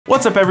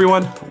What's up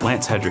everyone?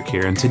 Lance Hedrick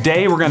here, and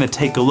today we're gonna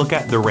take a look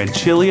at the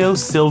Rancilio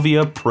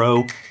Silvia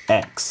Pro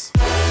X.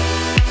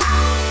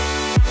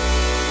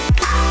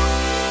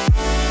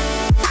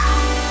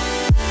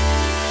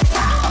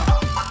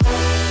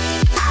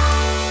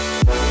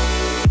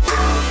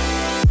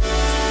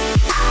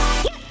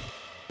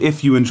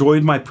 If you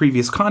enjoyed my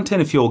previous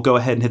content, if you'll go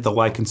ahead and hit the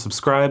like and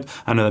subscribe.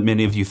 I know that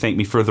many of you thank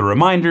me for the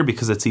reminder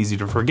because it's easy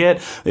to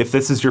forget. If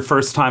this is your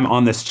first time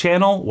on this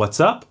channel, what's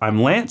up?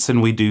 I'm Lance and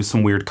we do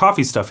some weird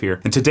coffee stuff here.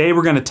 And today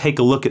we're gonna take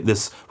a look at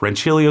this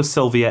Rancilio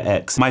Silvia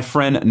X. My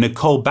friend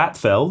Nicole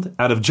Batfeld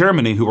out of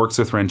Germany, who works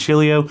with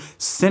Rancilio,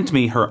 sent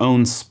me her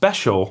own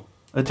special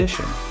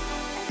edition,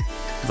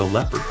 the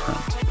leopard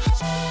print.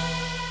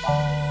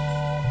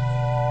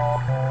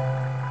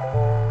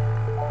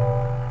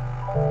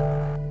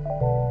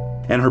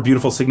 And her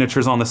beautiful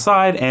signatures on the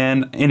side.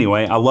 And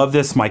anyway, I love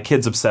this. My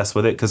kid's obsessed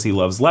with it because he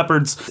loves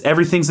leopards.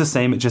 Everything's the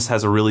same. It just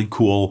has a really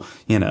cool,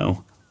 you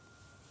know,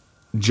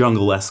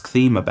 jungle-esque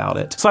theme about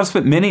it. So I've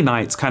spent many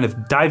nights kind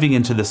of diving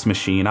into this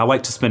machine. I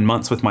like to spend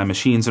months with my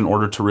machines in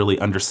order to really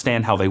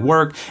understand how they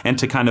work and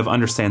to kind of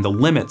understand the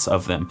limits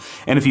of them.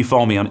 And if you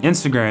follow me on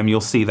Instagram,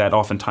 you'll see that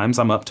oftentimes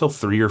I'm up till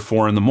 3 or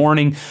 4 in the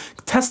morning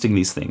testing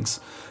these things.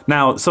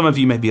 Now, some of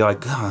you may be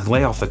like,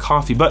 lay off the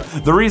coffee, but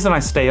the reason I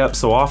stay up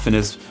so often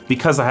is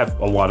because I have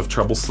a lot of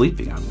trouble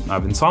sleeping. I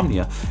have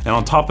insomnia. And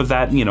on top of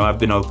that, you know, I've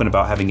been open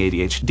about having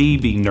ADHD,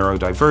 being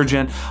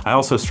neurodivergent. I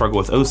also struggle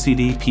with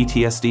OCD,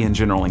 PTSD, and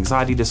general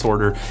anxiety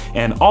disorder.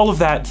 And all of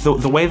that,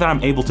 the way that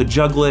I'm able to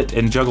juggle it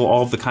and juggle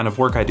all of the kind of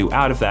work I do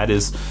out of that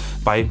is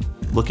by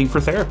looking for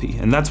therapy.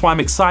 And that's why I'm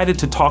excited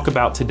to talk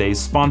about today's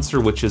sponsor,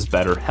 which is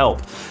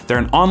BetterHelp. They're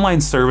an online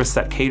service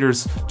that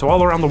caters to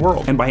all around the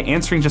world. And by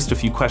answering just a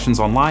few questions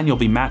online, you'll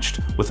be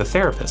matched with a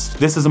therapist.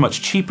 This is a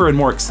much cheaper and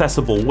more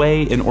accessible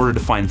way in order to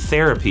find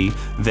therapy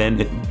than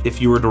if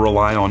you were to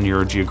rely on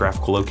your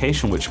geographical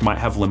location, which might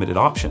have limited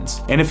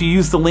options. And if you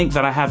use the link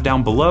that I have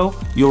down below,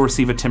 you'll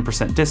receive a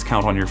 10%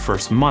 discount on your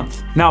first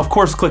month. Now, of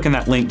course, clicking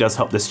that link does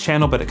help this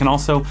channel, but it can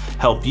also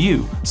help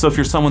you. So if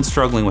you're someone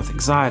struggling with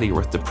anxiety or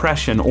with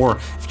depression,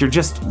 or if you're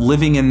just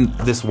living in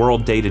this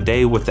world day to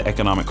day with the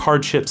economic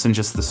hardships and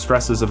just the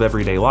stresses of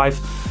everyday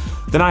life,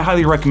 then I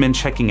highly recommend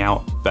checking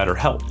out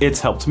BetterHelp. It's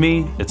helped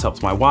me, it's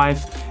helped my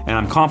wife, and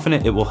I'm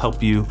confident it will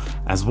help you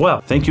as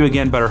well. Thank you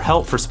again,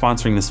 BetterHelp, for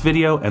sponsoring this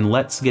video, and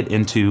let's get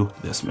into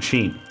this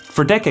machine.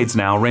 For decades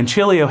now,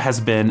 Rancilio has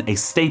been a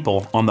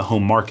staple on the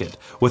home market.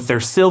 With their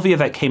Silvia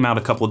that came out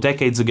a couple of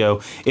decades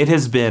ago, it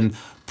has been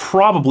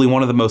probably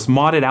one of the most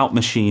modded out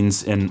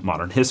machines in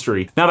modern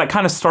history. Now that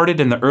kind of started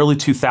in the early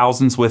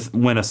 2000s with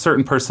when a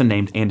certain person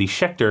named Andy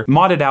Schechter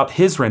modded out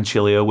his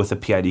Rancilio with a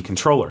PID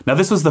controller. Now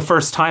this was the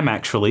first time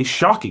actually,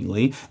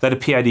 shockingly, that a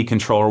PID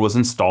controller was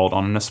installed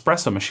on an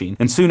espresso machine.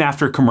 And soon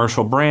after,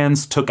 commercial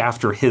brands took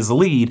after his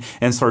lead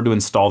and started to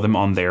install them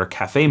on their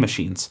cafe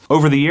machines.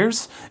 Over the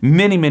years,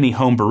 many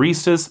home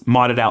baristas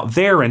modded out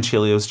their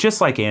Rancilios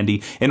just like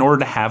Andy in order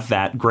to have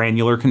that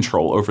granular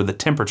control over the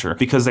temperature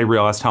because they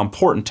realized how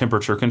important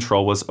temperature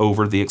control was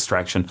over the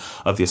extraction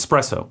of the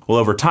espresso. Well,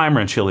 over time,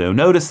 Rancilio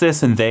noticed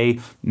this and they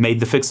made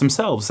the fix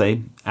themselves.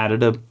 They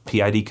added a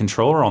PID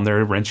controller on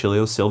their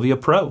Rancilio Silvia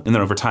Pro. And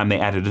then over time, they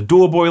added a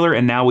dual boiler,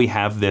 and now we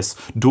have this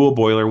dual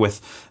boiler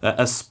with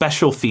a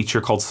special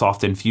feature called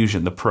soft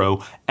infusion, the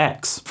Pro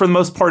X. For the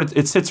most part,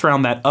 it sits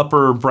around that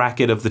upper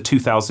bracket of the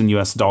 $2,000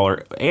 US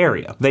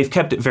area. They've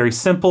kept it very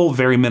simple,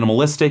 very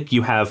minimalistic.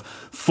 You have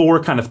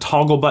 4 kind of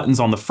toggle buttons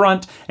on the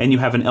front, and you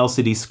have an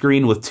LCD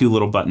screen with 2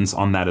 little buttons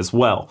on that as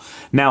well.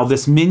 Now,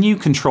 this menu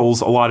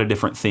controls a lot of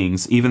different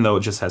things, even though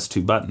it just has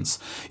 2 buttons.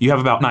 You have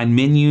about 9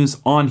 menus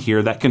on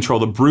here that control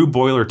the brew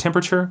boiler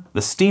temperature,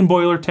 the steam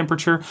boiler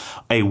temperature,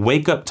 a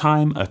wake up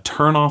time, a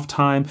turn off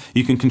time.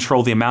 You can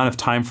control the amount of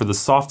time for the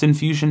soft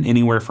infusion,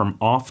 anywhere from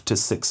off to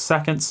 6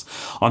 seconds.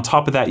 On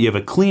top of that, you have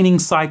a cleaning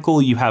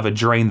cycle, you have a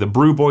drain the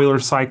brew boiler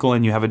cycle,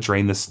 and you have a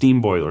drain the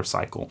steam boiler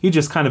cycle. You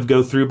just kind of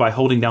go through by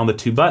holding down the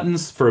 2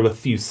 buttons for a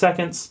few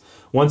seconds.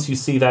 Once you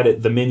see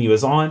that the menu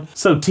is on.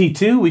 So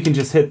T2, we can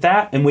just hit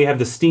that and we have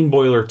the steam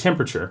boiler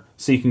temperature.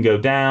 So you can go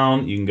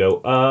down, you can go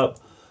up.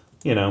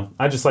 You know,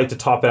 I just like to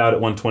top it out at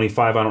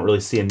 125. I don't really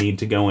see a need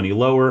to go any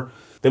lower.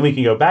 Then we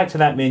can go back to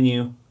that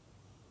menu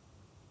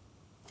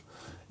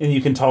and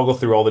you can toggle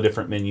through all the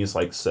different menus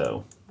like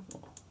so,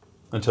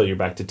 until you're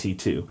back to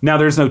T2. Now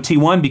there's no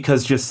T1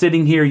 because just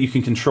sitting here, you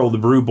can control the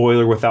brew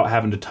boiler without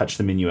having to touch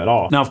the menu at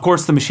all. Now, of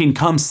course, the machine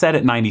comes set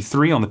at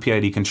 93 on the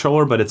PID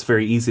controller, but it's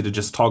very easy to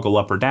just toggle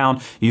up or down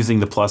using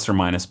the plus or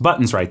minus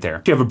buttons right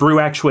there. You have a brew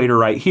actuator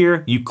right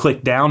here. You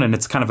click down and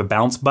it's kind of a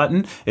bounce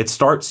button. It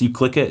starts, you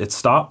click it, it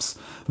stops.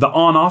 The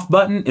on-off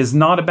button is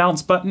not a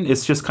bounce button.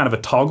 It's just kind of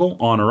a toggle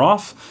on or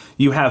off.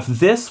 You have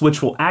this,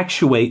 which will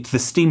actuate the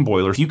steam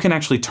boiler. You can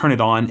actually turn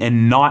it on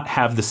and not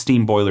have the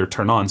steam boiler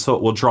turn on, so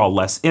it will draw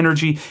less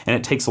energy and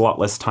it takes a lot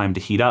less time to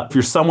heat up. If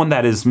you're someone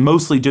that is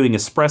mostly doing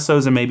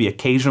espressos and maybe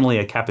occasionally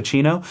a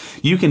cappuccino,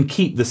 you can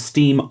keep the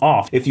steam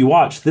off. If you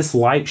watch, this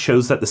light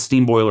shows that the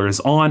steam boiler is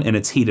on and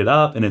it's heated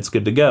up and it's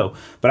good to go.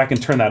 But I can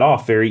turn that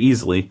off very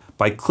easily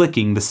by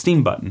clicking the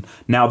steam button.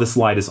 Now this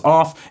light is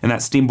off and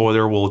that steam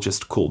boiler will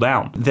just cool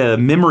down. The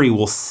memory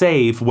will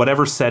save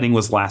whatever setting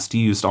was last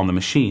used on the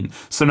machine.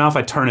 So now if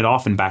I turn it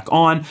off and back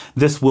on,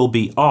 this will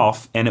be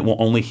off and it will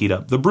only heat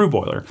up the brew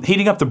boiler.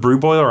 Heating up the brew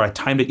boiler, I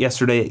timed it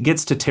yesterday, it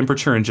gets to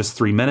temperature in just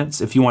 3 minutes.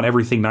 If you want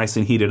everything nice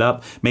and heated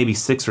up, maybe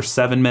 6 or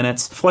 7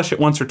 minutes. Flush it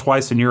once or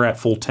twice and you're at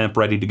full temp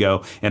ready to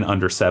go in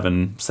under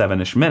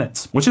seven-ish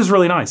minutes, which is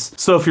really nice.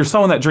 So if you're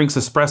someone that drinks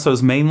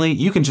espressos mainly,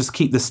 you can just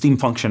keep the steam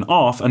function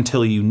off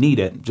until you need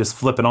it. Just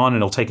flip it on and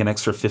it'll take an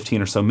extra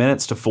 15 or so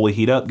minutes to fully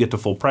heat up, get to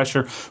full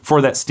pressure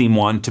for that steam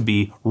one to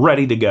be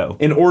ready to go.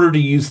 In order to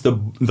use the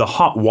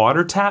hot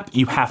water tap,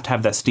 you have to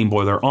have that steam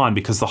boiler on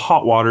because the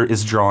hot water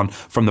is drawn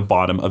from the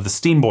bottom of the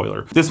steam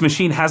boiler. This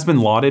machine has been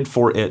lauded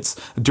for its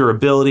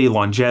durability,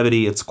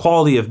 longevity, its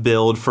quality of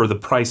build, for the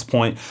price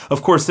point.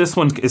 Of course, this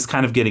one is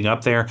kind of getting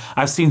up there.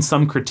 I've seen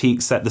some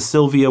critiques that the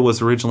Silvia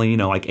was originally, you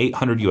know, like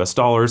 $800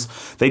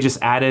 US. They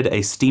just added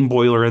a steam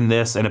boiler in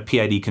this and a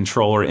PID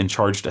controller and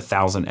charged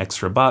 $1,000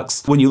 extra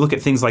bucks. When you look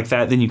at things like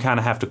that, then you kind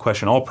of have to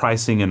question all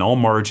pricing and all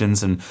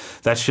margins, and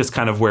that's just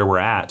kind of where we're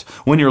at.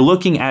 When you're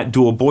looking at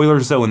dual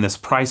boilers though in this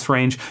price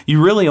range,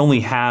 you really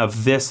only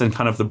have this and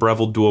kind of the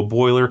Breville dual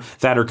boiler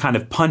that are kind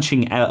of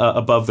punching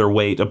above their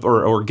weight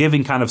or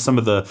giving kind of some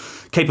of the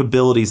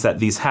capabilities that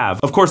these have.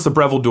 Of course, the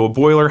Breville dual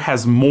boiler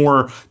has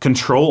more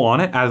control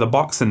on it out of the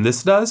box than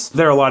this does.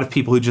 There are a lot of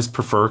people who just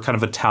prefer kind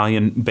of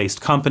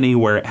Italian-based company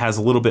where it has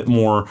a little bit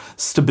more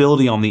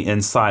stability on the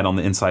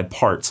inside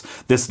parts.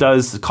 This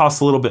does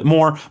cost a little bit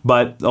more,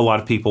 but a lot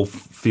of people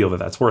feel that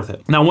that's worth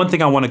it. Now, one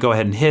thing I want to go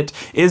ahead and hit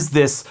is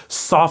this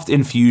soft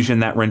infusion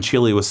that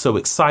Rancilio was so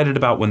excited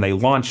about when they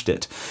launched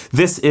it.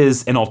 This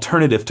is an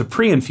alternative to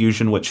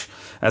pre-infusion, which,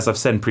 as I've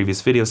said in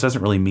previous videos,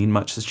 doesn't really mean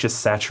much. It's just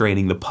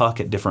saturating the puck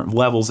at different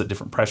levels, at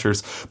different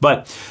pressures.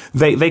 But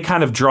they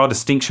kind of draw a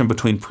distinction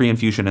between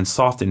pre-infusion and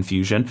soft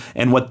infusion.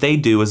 And what they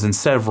do is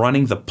instead of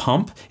running the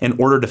pump in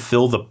order to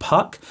fill the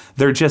puck,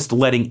 they're just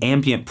letting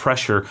ambient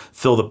pressure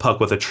fill the puck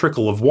with a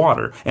trickle of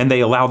water. And they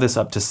allow this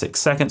up to 6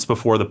 seconds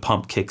before the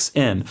pump kicks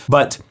in.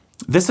 But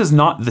this is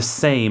not the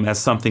same as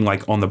something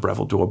like on the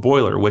Breville dual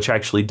boiler, which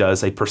actually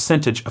does a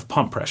percentage of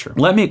pump pressure.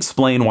 Let me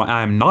explain why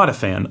I'm not a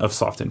fan of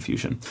soft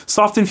infusion.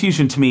 Soft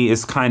infusion to me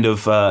is kind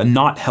of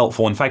not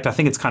helpful. In fact, I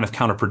think it's kind of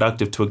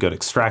counterproductive to a good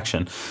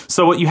extraction.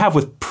 So what you have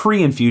with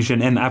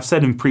pre-infusion, and I've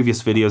said in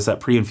previous videos that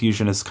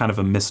pre-infusion is kind of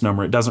a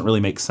misnomer. It doesn't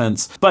really make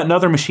sense. But in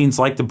other machines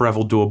like the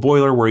Breville dual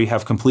boiler, where you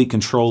have complete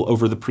control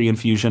over the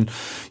pre-infusion,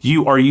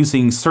 you are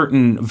using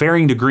certain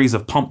varying degrees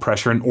of pump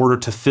pressure in order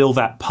to fill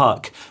that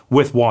puck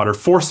with water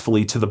forcefully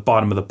to the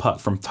bottom of the puck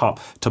from top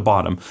to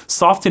bottom.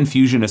 Soft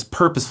infusion is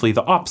purposely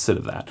the opposite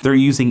of that. They're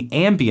using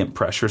ambient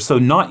pressure, so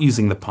not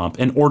using the pump,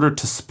 in order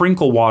to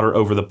sprinkle water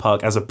over the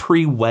puck as a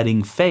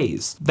pre-wetting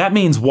phase. That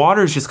means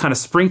water is just kind of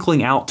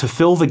sprinkling out to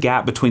fill the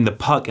gap between the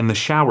puck and the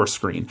shower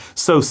screen.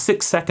 So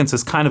 6 seconds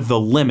is kind of the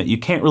limit. You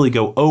can't really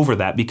go over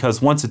that,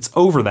 because once it's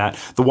over that,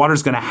 the water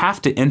is going to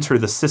have to enter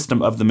the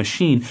system of the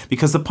machine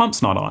because the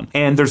pump's not on.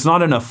 And there's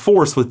not enough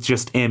force with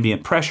just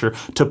ambient pressure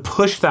to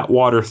push that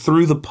water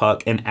through the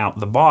puck and out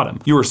the bottom.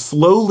 You are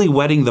slowly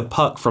wetting the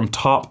puck from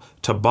top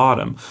to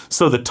bottom.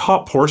 So the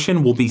top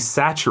portion will be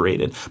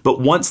saturated, but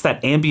once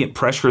that ambient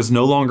pressure is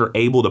no longer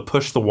able to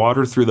push the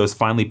water through those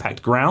finely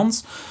packed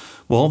grounds,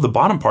 well, the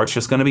bottom part's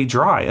just going to be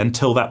dry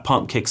until that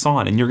pump kicks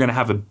on, and you're going to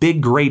have a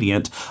big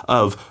gradient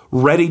of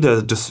ready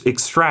to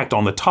extract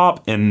on the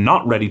top and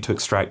not ready to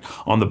extract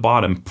on the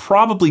bottom,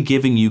 probably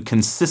giving you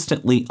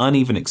consistently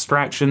uneven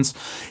extractions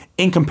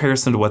in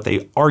comparison to what they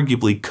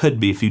arguably could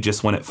be if you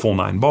just went at full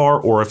 9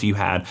 bar or if you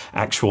had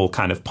actual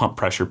kind of pump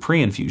pressure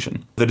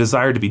pre-infusion. The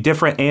desire to be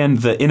different and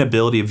the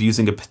inability of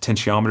using a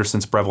potentiometer,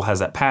 since Breville has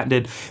that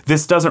patented,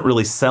 this doesn't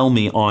really sell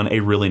me on a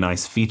really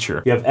nice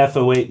feature. You have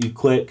FO8, you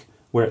click,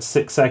 where at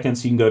 6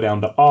 seconds you can go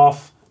down to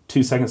off,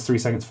 2 seconds, 3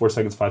 seconds, 4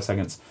 seconds, 5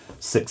 seconds,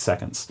 6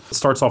 seconds. It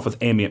starts off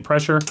with ambient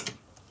pressure.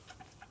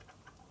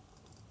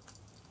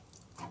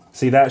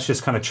 See, that's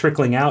just kind of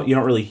trickling out. You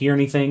don't really hear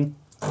anything.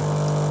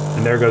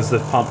 And there goes the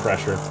pump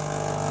pressure.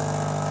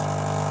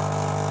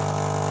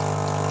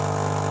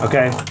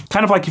 Okay,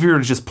 kind of like if you were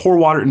to just pour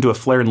water into a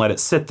flare and let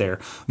it sit there.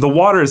 The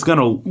water is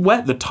gonna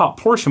wet the top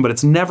portion, but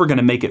it's never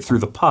gonna make it through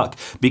the puck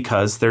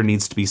because there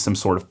needs to be some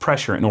sort of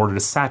pressure in order to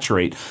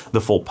saturate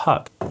the full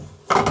puck.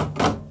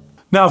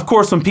 Now, of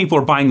course, when people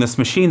are buying this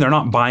machine, they're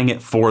not buying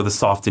it for the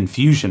soft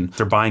infusion.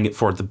 They're buying it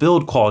for the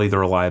build quality, the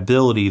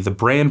reliability, the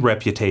brand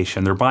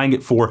reputation. They're buying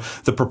it for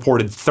the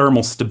purported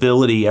thermal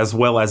stability as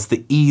well as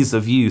the ease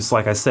of use.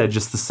 Like I said,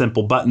 just the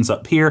simple buttons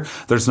up here.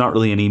 There's not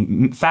really any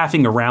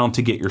faffing around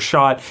to get your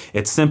shot.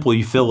 It's simple.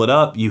 You fill it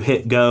up, you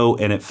hit go,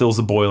 and it fills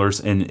the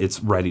boilers, and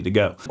it's ready to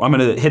go. I'm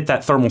going to hit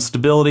that thermal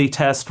stability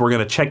test. We're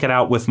going to check it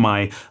out with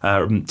my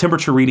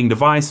temperature reading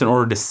device in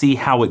order to see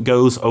how it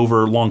goes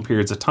over long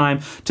periods of time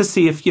to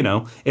see if, you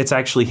know, it's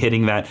actually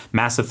hitting that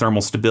massive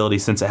thermal stability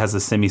since it has a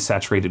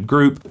semi-saturated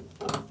group.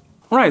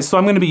 All right, so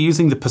I'm going to be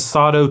using the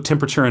Passato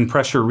temperature and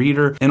pressure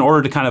reader in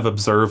order to kind of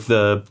observe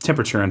the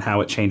temperature and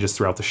how it changes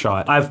throughout the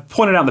shot. I've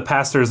pointed out in the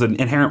past there's an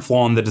inherent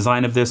flaw in the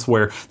design of this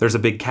where there's a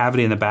big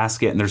cavity in the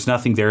basket and there's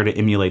nothing there to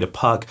emulate a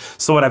puck.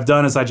 So what I've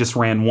done is I just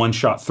ran one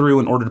shot through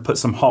in order to put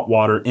some hot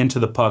water into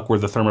the puck where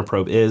the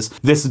thermoprobe is.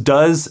 This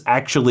does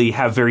actually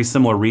have very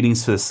similar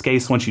readings to the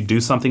SCASE. Once you do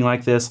something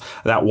like this,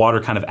 that water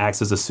kind of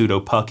acts as a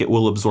pseudo puck. It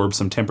will absorb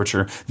some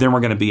temperature. Then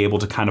we're going to be able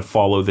to kind of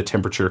follow the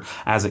temperature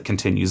as it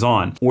continues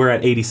on. We're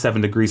at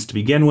 87 degrees to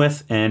begin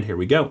with, and here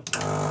we go.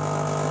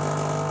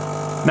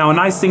 Now, a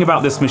nice thing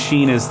about this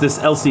machine is this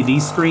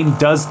LCD screen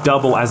does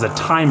double as a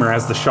timer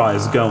as the shot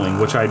is going,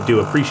 which I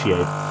do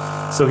appreciate.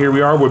 So here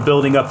we are, we're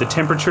building up the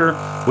temperature.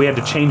 We had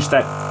to change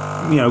that,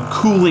 you know,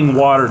 cooling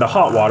water to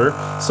hot water.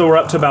 So we're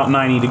up to about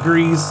 90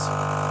 degrees.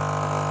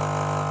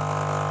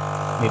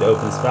 Need to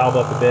open this valve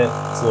up a bit.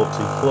 It's a little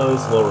too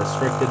close, a little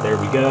restricted. There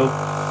we go.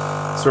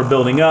 So we're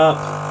building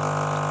up.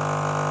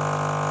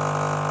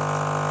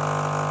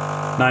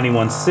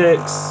 91.6,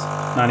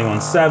 91.7,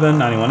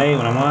 91.8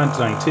 when I'm on,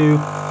 92.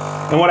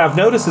 And what I've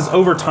noticed is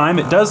over time,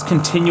 it does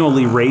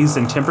continually raise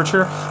in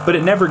temperature, but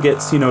it never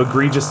gets, you know,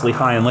 egregiously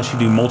high unless you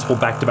do multiple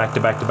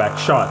back-to-back-to-back-to-back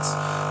shots.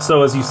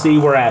 So as you see,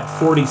 we're at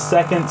 40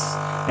 seconds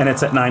and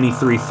it's at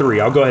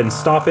 93.3. I'll go ahead and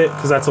stop it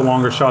because that's a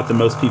longer shot than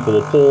most people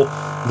will pull,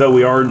 though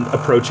we are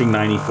approaching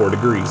 94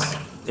 degrees.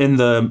 In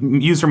the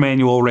user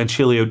manual,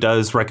 Rancilio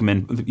does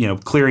recommend, you know,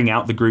 clearing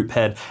out the group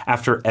head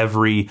after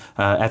every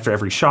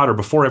shot or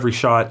before every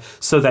shot,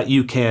 so that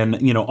you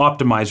can, you know,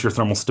 optimize your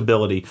thermal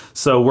stability.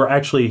 So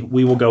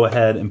we will go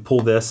ahead and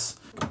pull this.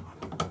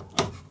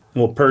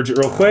 We'll purge it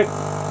real quick.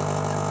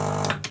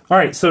 All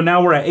right, so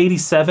now we're at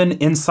 87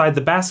 inside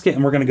the basket,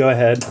 and we're going to go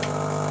ahead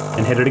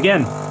and hit it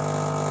again.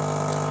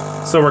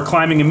 So we're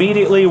climbing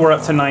immediately. We're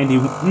up to 90.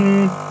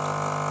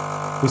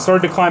 We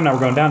started to climb, now we're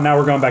going down, now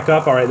we're going back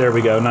up. All right, there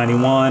we go,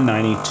 91,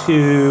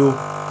 92.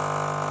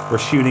 We're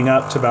shooting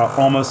up to about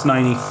almost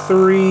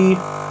 93.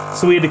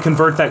 So we had to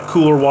convert that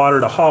cooler water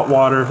to hot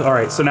water. All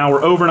right, so now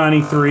we're over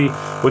 93,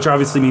 which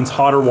obviously means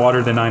hotter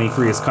water than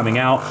 93 is coming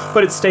out,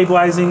 but it's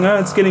stabilizing,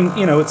 it's getting,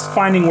 you know, it's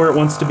finding where it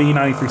wants to be,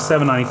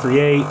 93.7,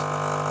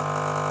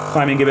 93.8.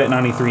 Climbing a bit,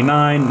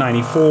 93.9,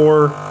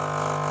 94.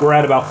 We're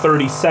at about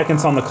 30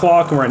 seconds on the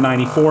clock, and we're at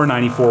 94,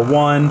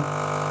 94.1.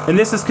 And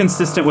this is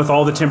consistent with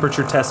all the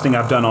temperature testing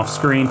I've done off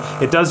screen.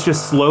 It does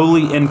just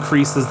slowly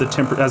increase as the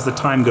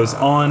time goes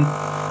on.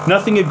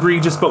 Nothing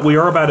egregious, but we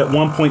are about at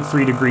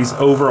 1.3 degrees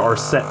over our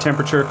set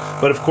temperature.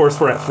 But of course,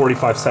 we're at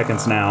 45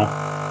 seconds now.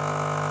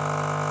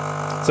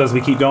 So as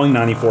we keep going,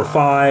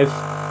 94.5.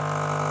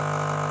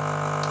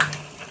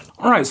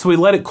 All right, so we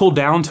let it cool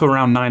down to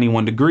around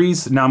 91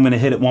 degrees. Now I'm gonna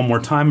hit it one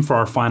more time for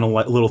our final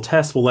little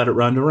test. We'll let it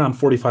run to around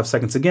 45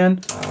 seconds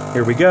again.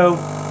 Here we go.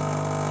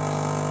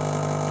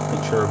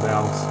 Make sure our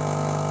valve's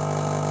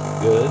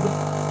good.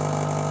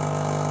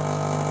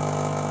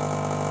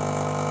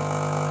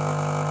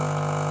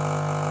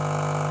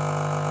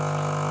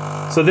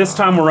 So this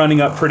time we're running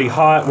up pretty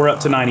hot. We're up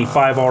to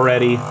 95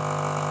 already.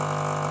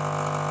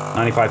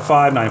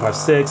 95.5,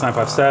 95.6,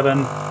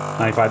 95.7,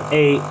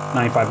 95.8,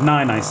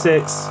 95.9,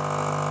 96,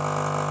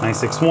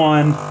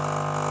 96.1.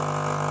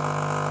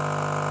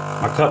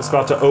 My cup's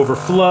about to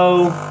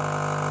overflow.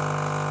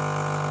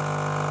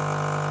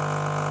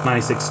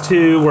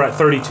 96.2, we're at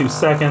 32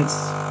 seconds.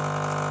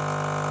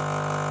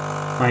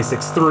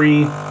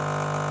 96.3,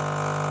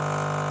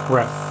 we're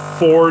at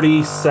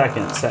 40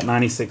 seconds at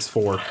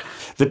 96.4.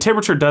 The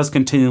temperature does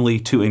continually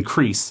to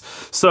increase.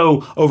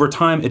 So over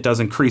time, it does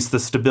increase.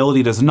 The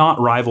stability does not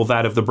rival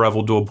that of the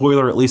Breville dual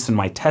boiler, at least in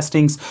my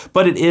testings,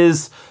 but it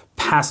is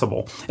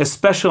passable,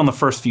 especially on the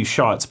first few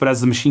shots. But as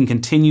the machine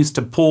continues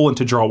to pull and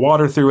to draw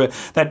water through it,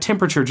 that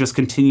temperature just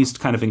continues to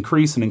kind of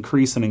increase and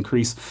increase and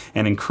increase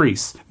and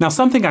increase. Now,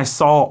 something I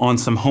saw on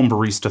some home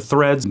barista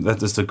threads,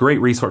 that is a great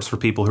resource for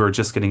people who are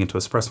just getting into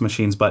espresso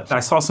machines, but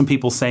I saw some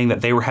people saying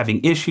that they were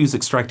having issues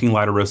extracting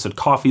lighter roasted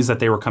coffees, that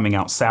they were coming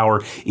out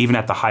sour even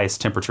at the highest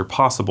temperature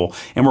possible.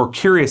 And we're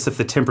curious if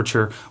the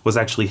temperature was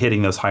actually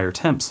hitting those higher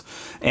temps.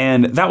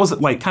 And that was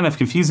like kind of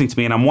confusing to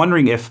me. And I'm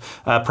wondering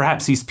if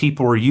perhaps these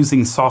people were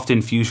using soft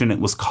infusion. It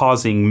was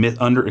causing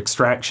under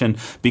extraction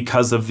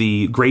because of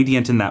the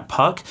gradient in that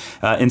puck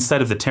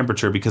instead of the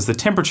temperature, because the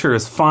temperature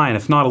is fine,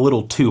 if not a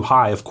little too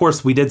high. Of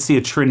course, we did see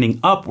a trending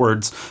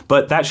upwards,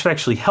 but that should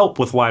actually help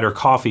with lighter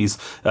coffees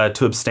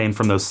to abstain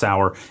from those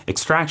sour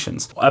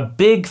extractions. A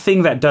big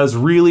thing that does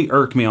really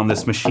irk me on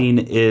this machine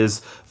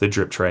is the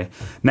drip tray.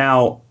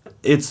 Now,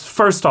 It's,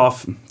 first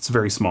off, it's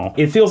very small.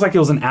 It feels like it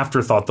was an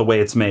afterthought the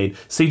way it's made.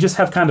 So you just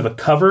have kind of a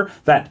cover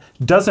that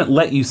doesn't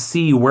let you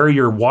see where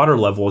your water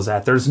level is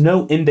at. There's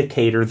no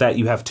indicator that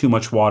you have too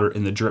much water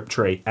in the drip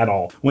tray at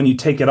all. When you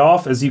take it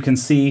off, as you can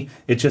see,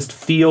 it just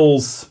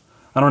feels,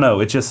 I don't know,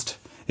 it's just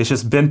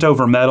bent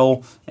over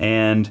metal,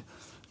 and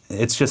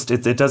it's just,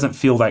 it doesn't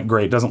feel that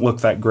great, doesn't look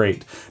that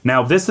great.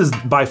 Now, this is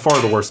by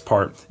far the worst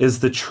part,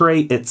 is the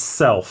tray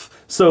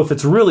itself. So if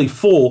it's really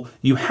full,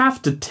 you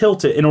have to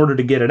tilt it in order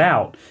to get it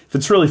out. If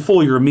it's really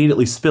full, you're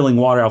immediately spilling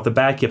water out the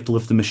back. You have to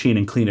lift the machine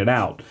and clean it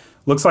out.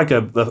 Looks like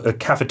a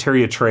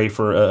cafeteria tray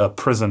for a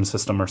prison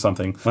system or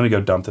something. Let me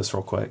go dump this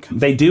real quick.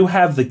 They do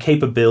have the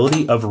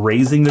capability of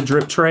raising the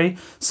drip tray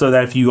so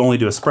that if you only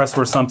do espresso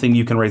or something,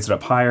 you can raise it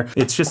up higher.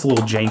 It's just a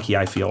little janky,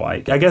 I feel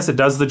like. I guess it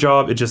does the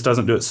job, it just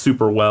doesn't do it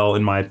super well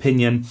in my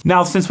opinion.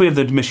 Now, since we have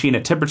the machine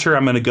at temperature,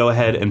 I'm gonna go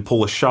ahead and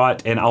pull a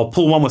shot, and I'll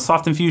pull one with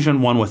soft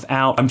infusion, one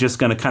without. I'm just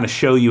gonna kind of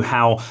show you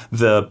how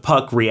the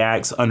puck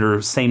reacts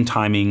under same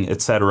timing,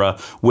 etc.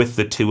 with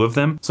the two of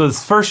them. So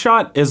this first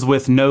shot is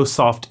with no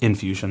soft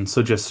infusion.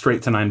 So just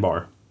straight to 9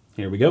 bar.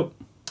 Here we go.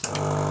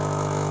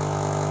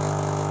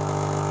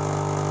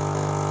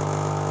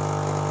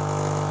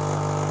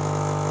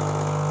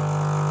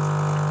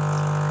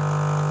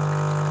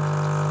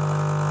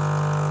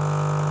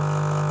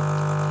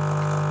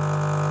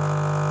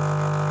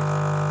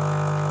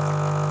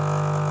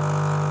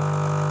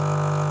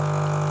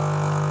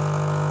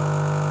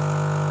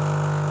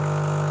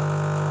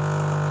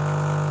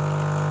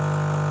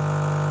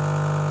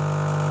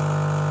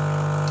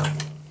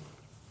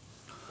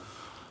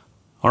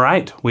 All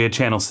right, we had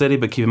Channel City,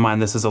 but keep in mind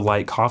this is a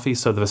light coffee,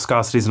 so the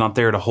viscosity is not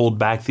there to hold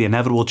back the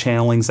inevitable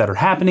channelings that are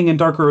happening in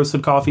darker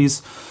roasted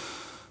coffees.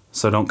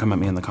 So don't come at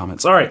me in the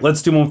comments. All right,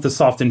 let's do one with the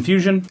soft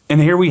infusion. And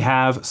here we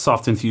have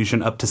soft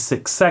infusion up to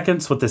 6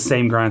 seconds with the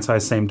same grind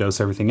size, same dose,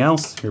 everything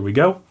else. Here we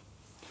go.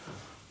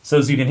 So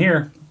as you can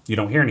hear, you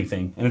don't hear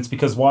anything. And it's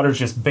because water's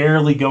just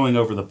barely going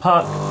over the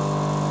puck.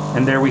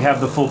 And there we have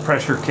the full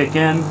pressure kick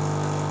in.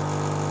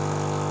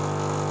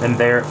 And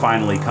there it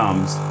finally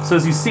comes. So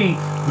as you see,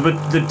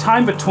 the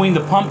time between the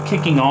pump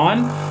kicking on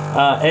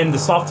and the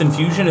soft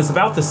infusion is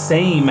about the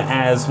same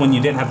as when you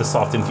didn't have the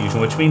soft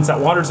infusion, which means that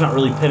water's not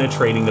really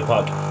penetrating the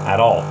puck at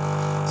all.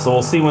 So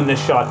we'll see when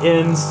this shot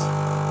ends.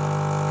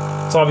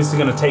 It's obviously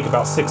gonna take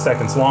about 6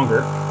 seconds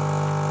longer.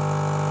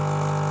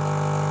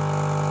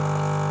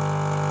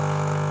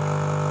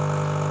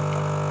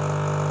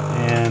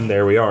 And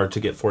there we are to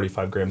get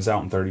 45 grams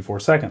out in 34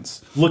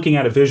 seconds. Looking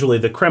at it visually,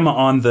 the crema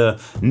on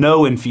the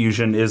no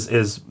infusion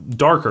is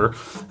darker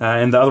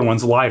and the other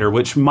one's lighter,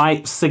 which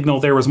might signal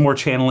there was more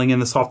channeling in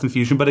the soft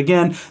infusion. But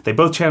again, they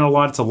both channel a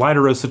lot. It's a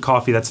lighter roasted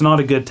coffee. That's not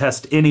a good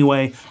test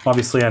anyway.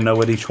 Obviously, I know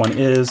what each one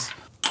is.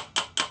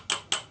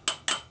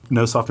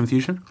 No soft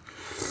infusion.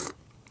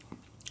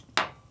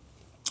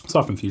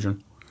 Soft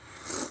infusion.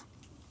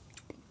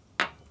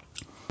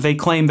 They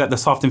claim that the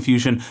soft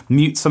infusion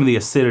mutes some of the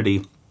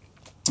acidity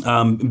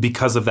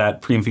because of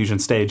that pre-infusion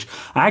stage.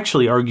 I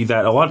actually argue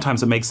that a lot of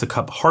times it makes the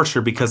cup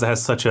harsher because it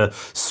has such a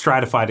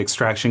stratified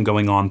extraction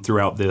going on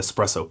throughout the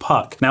espresso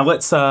puck. Now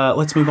let's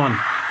move on.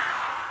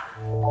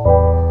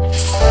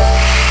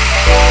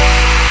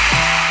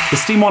 The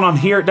steam one on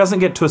here, it doesn't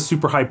get to a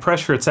super high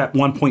pressure. It's at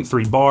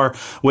 1.3 bar,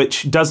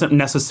 which doesn't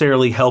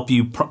necessarily help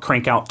you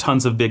crank out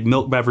tons of big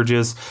milk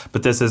beverages,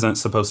 but this isn't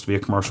supposed to be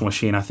a commercial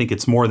machine. I think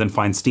it's more than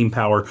fine steam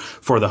power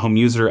for the home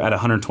user at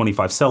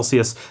 125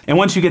 Celsius. And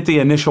once you get the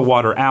initial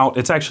water out,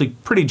 it's actually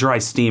pretty dry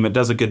steam. It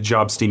does a good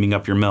job steaming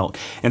up your milk.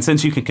 And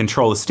since you can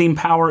control the steam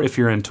power, if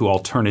you're into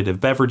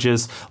alternative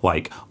beverages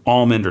like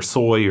almond or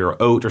soy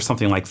or oat or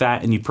something like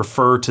that, and you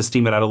prefer to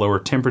steam it at a lower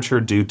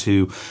temperature due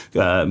to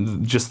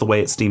just the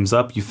way it steams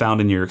up, you found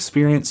in your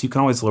experience, you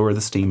can always lower the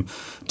steam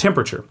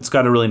temperature. It's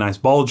got a really nice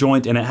ball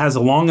joint, and it has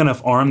a long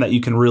enough arm that you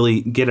can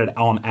really get it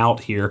on out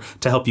here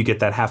to help you get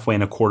that halfway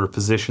and a quarter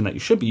position that you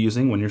should be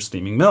using when you're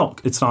steaming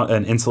milk. It's not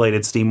an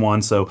insulated steam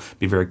one, so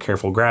be very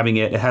careful grabbing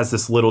it. It has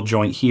this little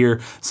joint here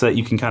so that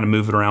you can kind of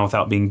move it around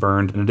without being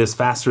burned, and it is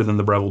faster than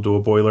the Breville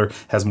Dual Boiler,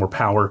 has more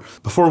power.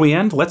 Before we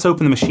end, let's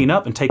open the machine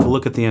up and take a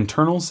look at the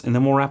internals, and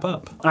then we'll wrap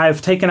up.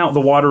 I've taken out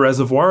the water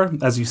reservoir.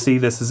 As you see,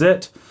 this is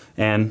it.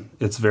 And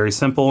it's very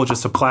simple,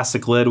 just a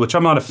plastic lid, which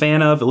I'm not a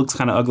fan of. It looks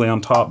kind of ugly on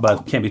top,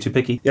 but can't be too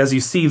picky. As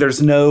you see,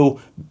 there's no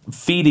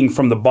feeding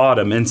from the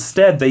bottom.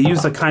 Instead, they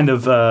use a kind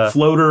of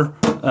floater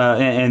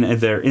and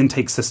their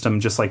intake system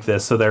just like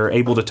this. So they're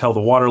able to tell the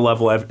water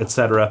level,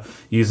 etc.,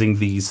 using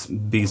these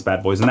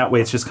bad boys. And that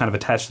way it's just kind of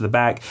attached to the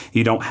back.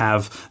 You don't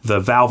have the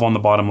valve on the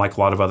bottom like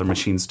a lot of other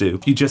machines do.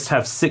 You just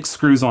have 6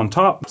 screws on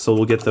top, so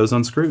we'll get those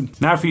unscrewed.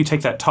 Now after you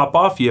take that top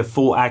off, you have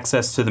full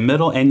access to the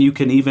middle, and you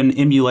can even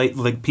emulate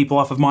the people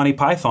off of Monty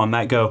Python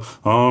that go,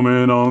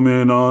 amen,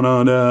 amen,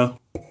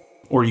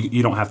 or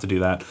you don't have to do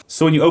that.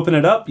 So when you open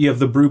it up, you have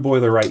the brew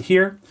boiler right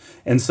here.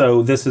 And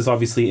so this is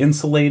obviously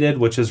insulated,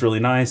 which is really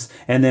nice.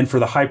 And then for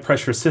the high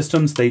pressure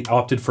systems, they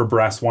opted for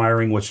brass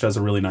wiring, which does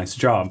a really nice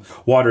job.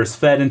 Water is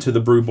fed into the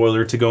brew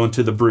boiler to go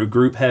into the brew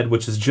group head,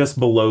 which is just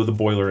below the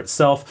boiler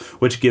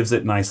itself, which gives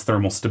it nice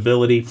thermal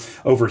stability.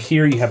 Over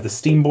here, you have the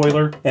steam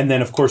boiler. And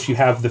then of course you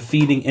have the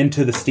feeding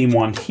into the steam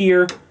wand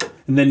here.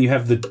 And then you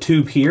have the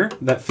tube here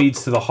that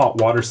feeds to the hot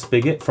water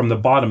spigot from the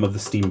bottom of the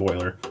steam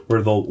boiler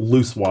where the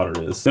loose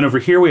water is. Then over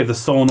here we have the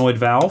solenoid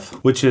valve,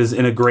 which is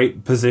in a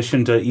great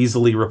position to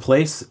easily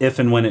replace if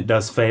and when it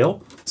does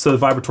fail. So the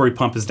vibratory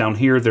pump is down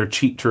here. They're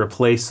cheap to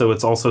replace, so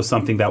it's also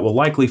something that will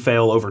likely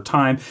fail over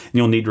time and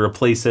you'll need to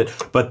replace it.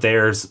 But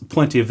there's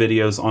plenty of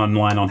videos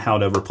online on how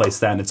to replace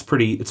that, and it's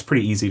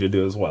pretty easy to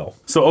do as well.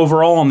 So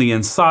overall on the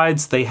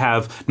insides, they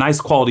have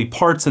nice quality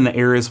parts in the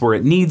areas where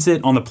it needs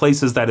it. On the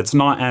places that it's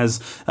not as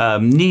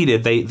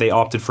needed, they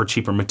opted for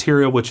cheaper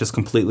material, which is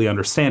completely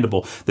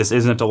understandable. This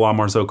isn't a La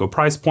Marzocco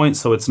price point,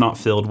 so it's not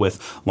filled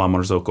with La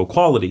Marzocco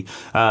quality.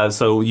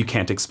 So you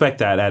can't expect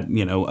that at,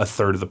 you know, a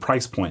third of the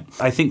price point.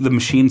 I think the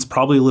machine's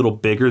probably a little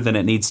bigger than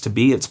it needs to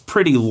be. It's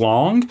pretty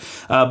long,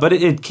 but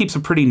it keeps a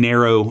pretty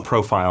narrow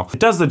profile. It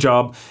does the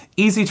job.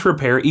 Easy to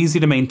repair, easy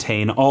to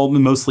maintain, all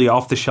mostly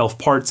off-the-shelf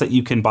parts that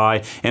you can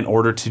buy in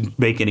order to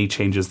make any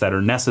changes that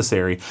are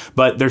necessary.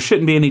 But there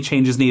shouldn't be any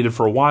changes needed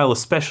for a while,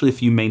 especially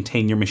if you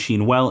maintain your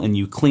machine well and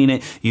you clean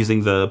it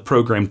using the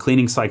programmed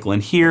cleaning cycle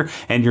in here,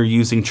 and you're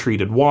using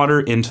treated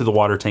water into the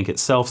water tank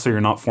itself, so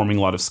you're not forming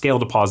a lot of scale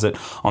deposit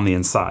on the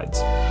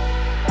insides.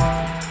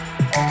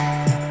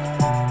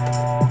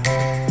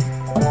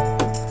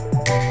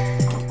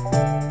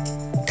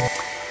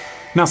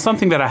 Now,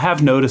 something that I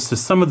have noticed is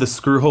some of the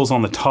screw holes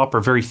on the top are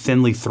very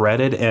thinly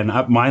threaded, and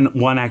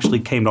one actually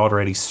came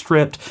already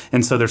stripped,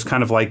 and so there's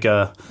kind of like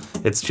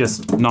it's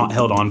just not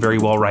held on very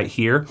well right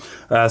here.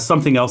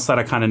 Something else that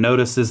I kind of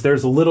noticed is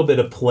there's a little bit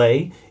of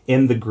play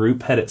in the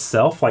group head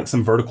itself, like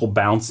some vertical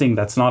bouncing.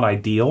 That's not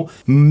ideal.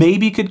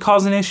 Maybe could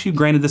cause an issue.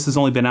 Granted, this has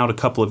only been out a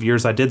couple of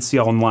years. I did see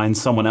online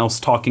someone else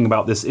talking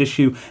about this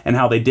issue and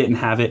how they didn't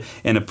have it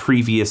in a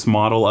previous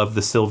model of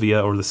the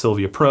Silvia or the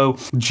Silvia Pro.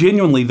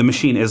 Genuinely, the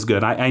machine is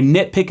good. I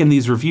nitpick in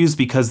these reviews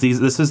because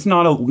this is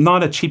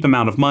not a cheap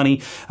amount of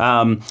money.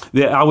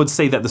 I would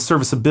say that the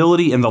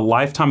serviceability and the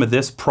lifetime of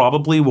this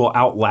probably will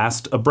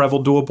outlast a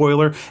Breville dual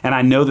boiler, and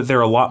I know that there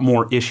are a lot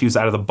more issues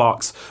out of the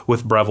box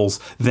with Breville's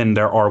than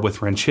there are with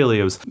Rancilios.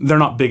 They're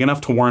not big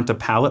enough to warrant a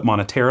pallet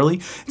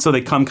monetarily, so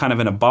they come kind of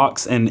in a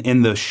box, and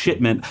in the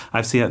shipment,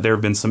 I've seen that there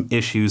have been some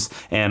issues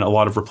and a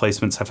lot of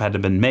replacements have had to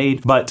been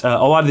made, but a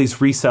lot of these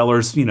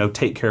resellers, you know,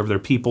 take care of their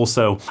people.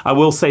 So I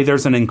will say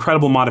there's an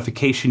incredible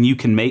modification you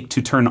can make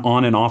to turn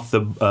on and off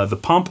the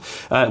pump,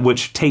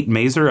 which Tate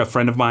Mazer, a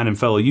friend of mine and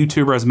fellow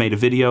YouTuber, has made a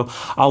video.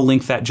 I'll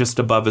link that just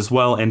above as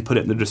well and put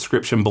it in the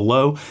description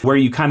below, where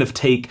you kind of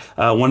take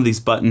one of these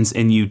buttons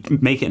and you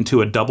make it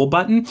into a double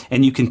button,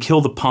 and you can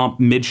kill the pump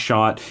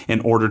mid-shot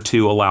in order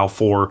to allow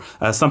for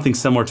something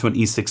similar to an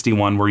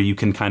E61, where you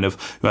can kind of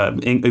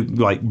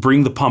like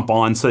bring the pump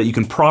on so that you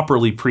can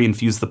properly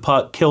pre-infuse the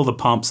puck, kill the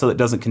pump so that it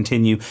doesn't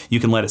continue. You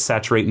can let it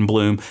saturate and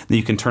bloom, then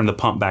you can turn the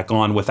pump back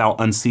on without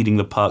unseating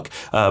the puck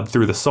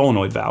through the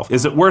solenoid valve.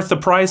 Is it worth the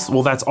price?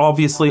 Well, that's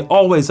obviously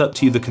always up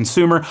to you, the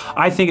consumer.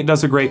 I think it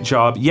does a great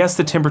job. Yes,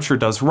 the temperature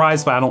does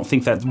rise, but I don't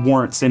think that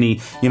warrants any,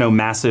 you know,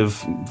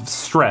 massive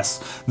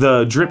stress.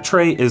 The drip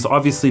tray is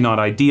obviously not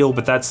ideal,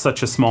 but that's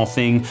such a small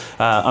thing,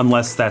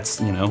 unless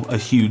that's, you know, a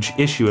huge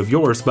issue of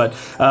yours, but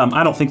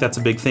I don't think that's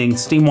a big thing.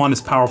 Steam wand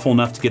is powerful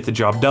enough to get the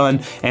job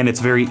done, and it's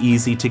very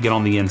easy to get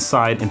on the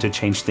inside and to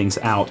change things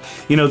out.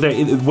 You know,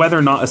 whether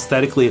or not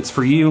aesthetically it's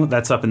for you,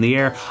 that's up in the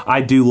air.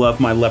 I do love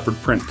my leopard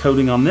print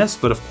coating on this,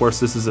 but of course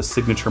this is a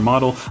signature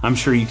model. I'm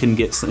sure you can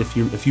get,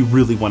 if you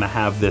really want to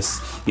have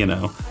this, you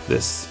know,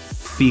 this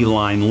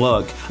feline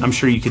look, I'm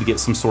sure you could get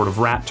some sort of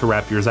wrap to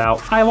wrap yours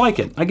out. I like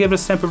it. I give it a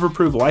stamp of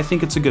approval. I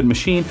think it's a good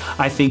machine.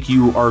 I think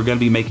you are going to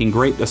be making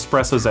great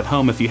espressos at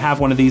home if you have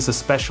one of these,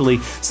 especially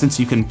since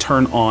you can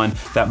turn on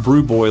that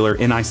brew boiler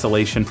in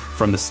isolation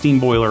from the steam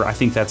boiler. I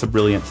think that's a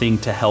brilliant thing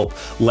to help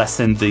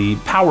lessen the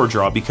power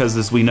draw, because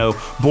as we know,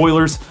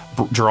 boilers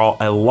draw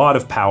a lot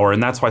of power,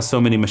 and that's why so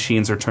many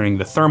machines are turning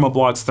to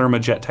thermoblocks,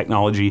 thermojet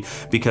technology,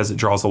 because it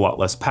draws a lot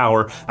less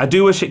power. I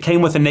do wish it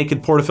came with a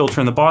naked portafilter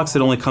in the box.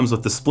 It only comes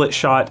with the split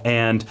shot,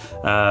 and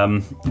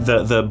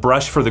the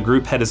brush for the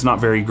group head is not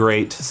very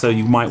great, so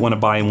you might want to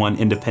buy one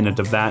independent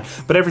of that.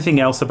 But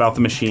everything else about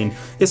the machine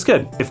is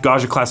good. If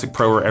Gaggia Classic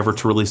Pro were ever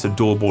to release a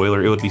dual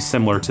boiler, it would be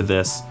similar to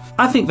this.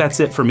 I think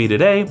that's it for me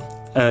today.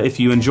 If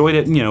you enjoyed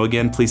it, you know,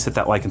 again, please hit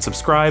that like and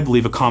subscribe.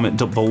 Leave a comment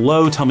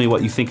below. Tell me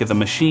what you think of the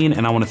machine.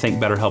 And I want to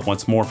thank BetterHelp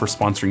once more for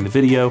sponsoring the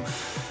video.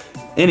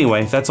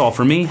 Anyway, that's all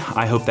for me.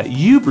 I hope that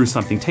you brew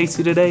something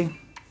tasty today,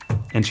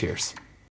 and cheers.